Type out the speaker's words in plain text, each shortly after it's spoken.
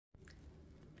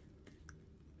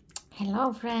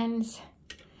Hello friends,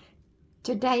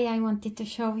 today I wanted to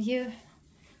show you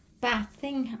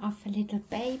bathing of a little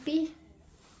baby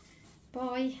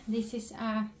boy. This is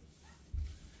a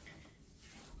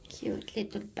cute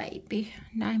little baby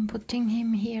and I'm putting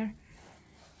him here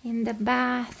in the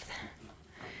bath.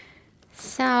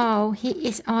 So he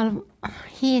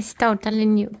is totally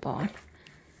newborn,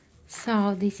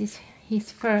 so this is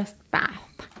his first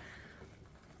bath.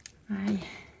 I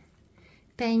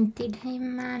painted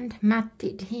him and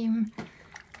matted him,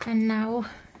 and now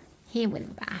he will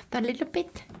bath a little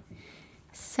bit.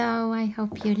 So I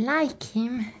hope you like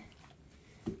him.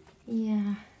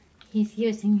 Yeah, he's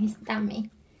using his dummy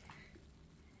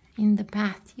in the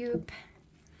bathtub,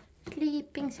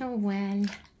 sleeping so well.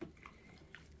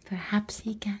 Perhaps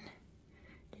he can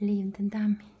leave the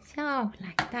dummy. So,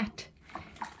 like that.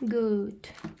 Good.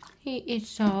 He is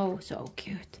so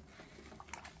cute.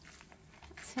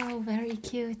 So very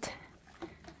cute.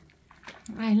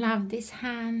 I love this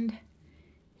hand.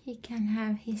 He can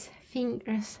have his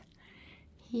fingers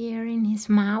here in his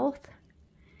mouth,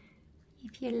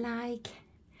 if you like.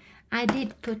 I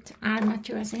did put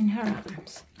armatures in her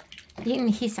arms. In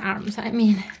his arms, I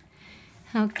mean.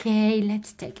 Okay,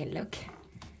 let's take a look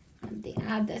at the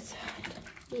other side.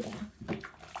 Yeah,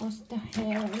 was the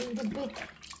hair a little bit.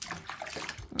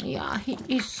 Yeah, he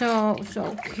is so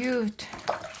cute.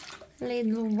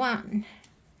 Little one.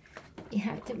 We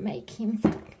have to make him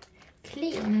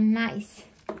clean and nice.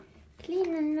 Clean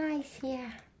and nice, yeah.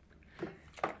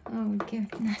 Oh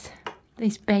goodness.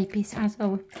 These babies are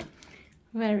so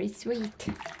very sweet.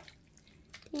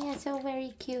 They are so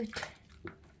very cute.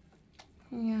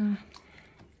 Yeah.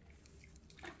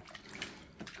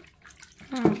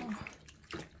 Oh.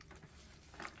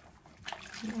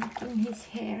 Making his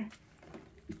hair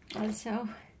also.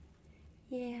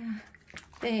 Yeah.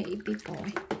 Baby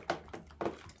boy.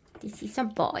 This is a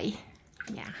boy.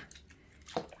 Yeah.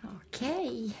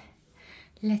 Okay.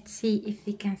 Let's see if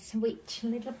we can switch a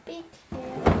little bit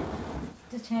here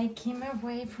to take him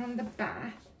away from the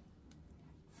bath.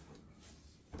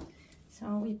 So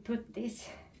we put this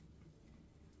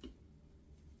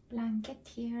blanket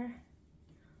here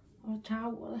or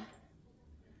towel.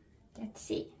 Let's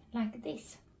see, like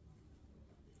this.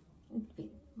 It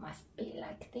must be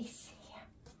like this.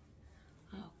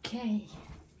 Okay,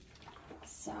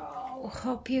 so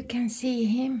hope you can see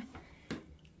him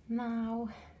now,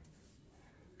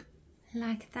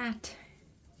 like that.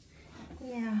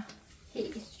 Yeah, he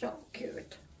is so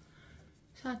cute.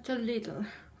 Such a little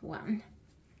one.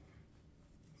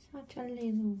 Such a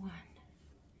little one.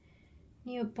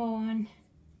 Newborn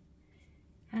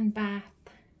and bath.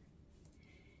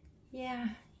 Yeah,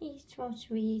 he's so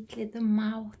sweet, little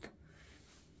mouth.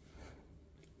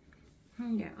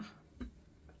 Yeah.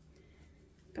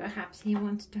 Perhaps he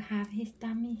wants to have his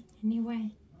dummy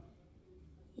anyway.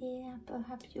 Yeah,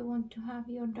 perhaps you want to have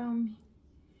your dummy.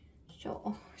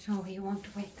 So he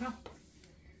won't wake up.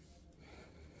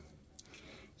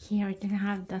 Here you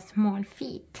have the small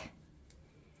feet.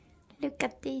 Look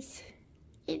at this.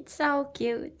 It's so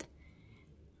cute.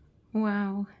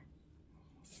 Wow.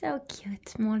 So cute,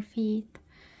 small feet.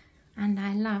 And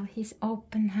I love his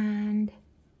open hand.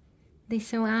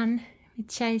 This one,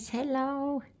 which says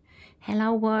hello.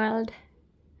 Hello world.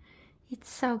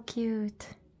 It's so cute.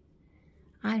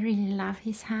 I really love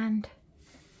his hand.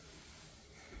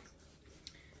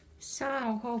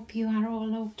 So, hope you are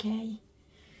all okay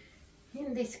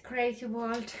in this crazy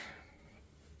world.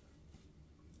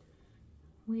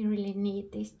 We really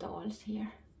need these dolls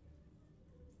here.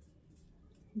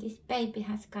 This baby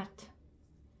has got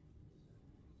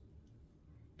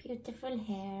beautiful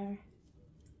hair.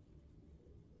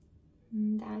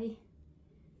 And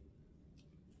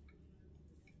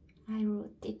I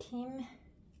rooted him.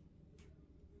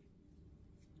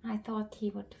 I thought he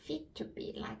would fit to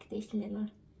be like this little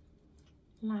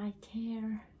light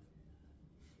hair.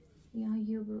 Yeah,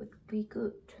 you would be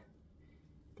good.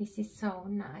 This is so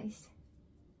nice.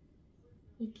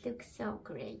 It looks so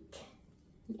great.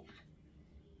 Yeah,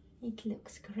 it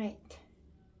looks great.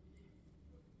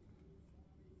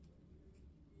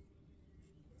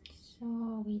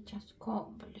 So we just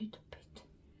comb a little bit.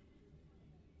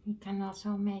 We can also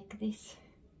make this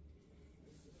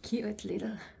cute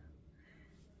little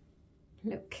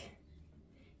look.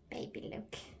 Baby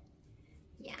look.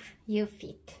 Yeah, you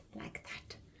fit like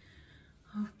that.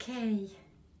 Okay.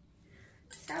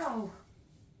 So,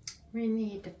 we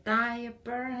need a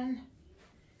diaper and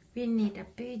we need a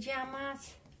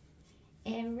pajamas.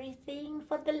 Everything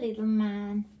for the little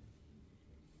man.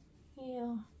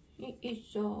 Yeah, he is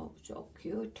so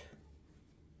cute.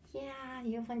 Yeah,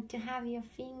 you want to have your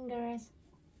fingers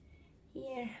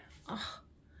here Oh,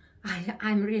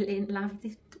 I'm really in love.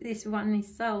 This one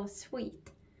is so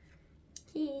sweet.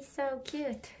 He is so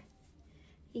cute.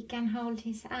 He can hold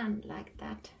his hand like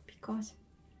that because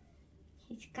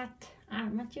he's got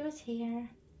armatures here,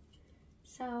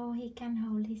 so he can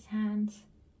hold his hands.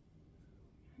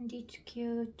 And it's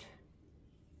cute.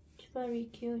 It's very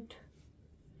cute.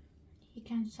 He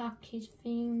can suck his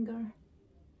finger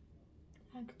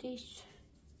like this.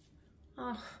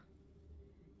 Oh,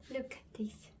 look at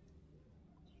this.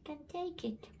 You can take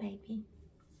it, baby.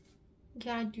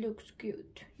 Yeah, it looks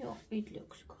good. Yeah, it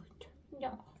looks good.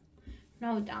 No,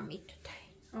 no dummy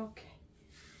today. Okay,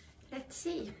 let's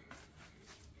see.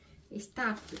 We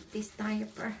start with this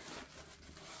diaper.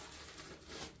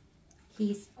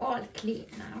 He's all clean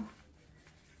now.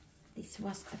 This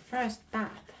was the first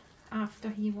bath after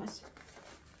he was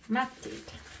matted.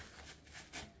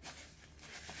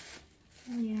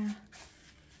 Yeah,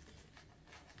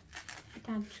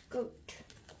 that's good.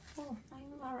 Oh,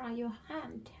 where are your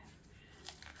hand?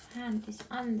 Hand is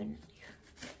underneath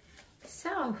you.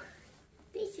 So,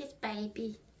 this is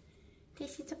baby.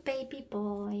 This is a baby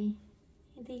boy.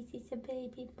 This is a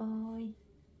baby boy.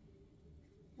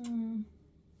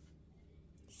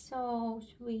 So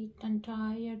sweet and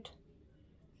tired.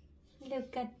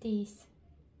 Look at this.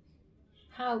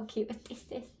 How cute is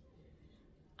this?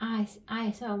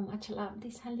 I so much love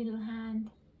this little hand.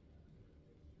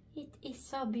 It is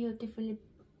so beautifully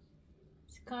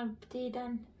sculpted,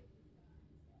 and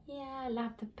yeah, I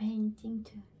love the painting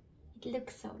too. It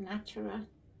looks so natural.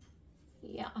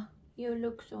 Yeah, you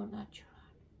look so natural.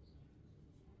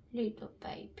 Little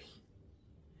baby.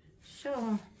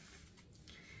 So,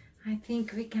 I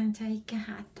think we can take a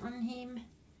hat on him.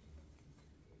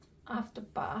 After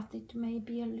bath it may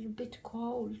be a little bit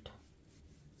cold,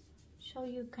 so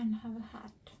you can have a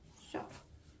hat. So,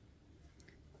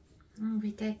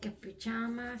 we take a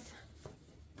pajamas.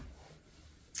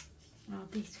 Oh,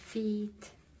 these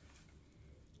feet.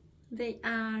 They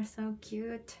are so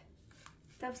cute.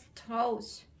 Those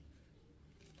toes.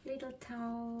 Little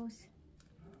toes.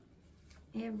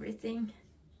 Everything.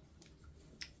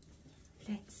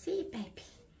 Let's see, baby.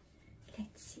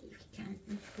 Let's see, we can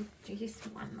put this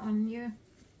one on you.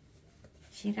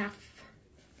 Giraffe.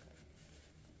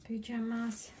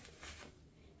 Pyjamas.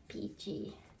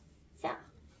 PG. So,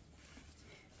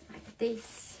 like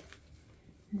this.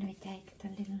 And we take the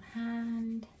little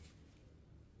hand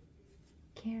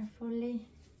carefully.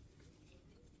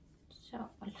 So,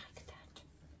 like that.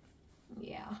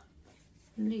 Yeah.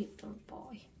 Little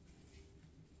boy.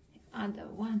 The other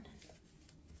one.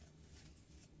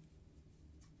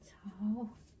 So,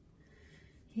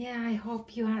 yeah, I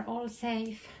hope you are all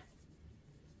safe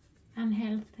and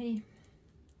healthy.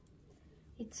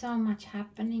 It's so much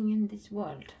happening in this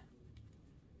world.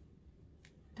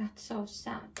 That's so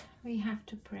sad. We have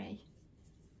to pray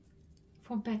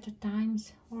for better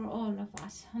times for all of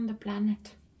us on the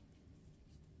planet.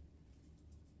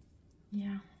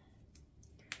 Yeah.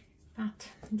 But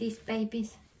these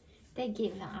babies, they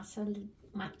give us a little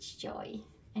much joy.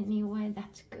 Anyway,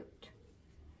 that's good.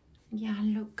 Yeah,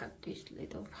 look at this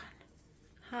little one.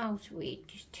 How sweet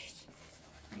is this?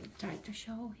 I try to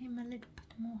show him a little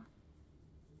bit more.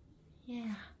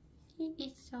 Yeah, he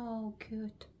is so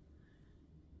cute.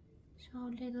 So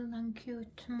little and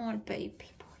cute, small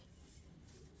baby boy.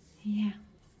 Yeah.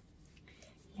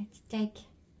 Let's take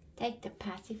the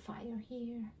pacifier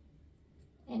here.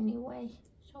 Anyway,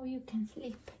 so you can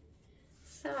sleep.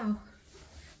 So,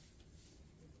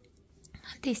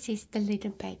 this is the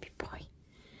little baby boy.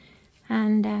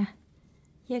 And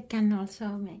you can also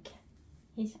make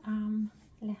his arm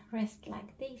rest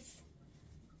like this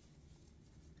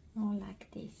or like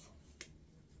this.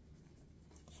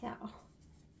 So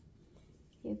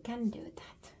you can do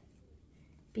that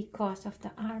because of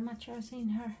the armatures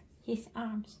in his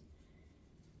arms.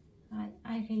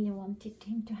 I really wanted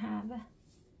him to have,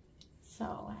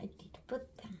 so I did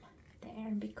put them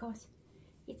there because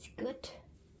it's good.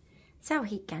 So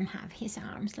he can have his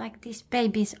arms like this.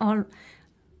 Babies all,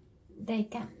 they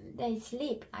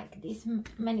sleep like this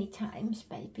many times,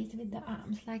 babies with the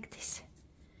arms like this.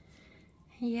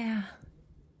 Yeah.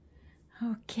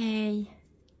 Okay.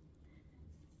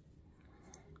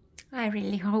 I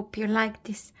really hope you like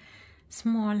this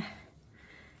small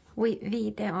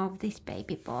video of this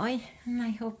baby boy, and I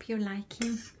hope you like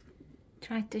him.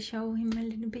 Try to show him a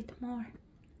little bit more.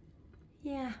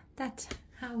 Yeah, that's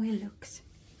how he looks.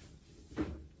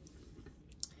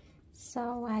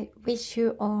 So I wish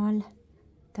you all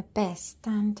the best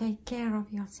and take care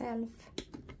of yourself.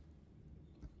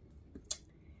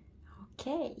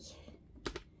 Okay.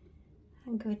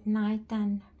 Good night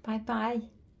and bye-bye.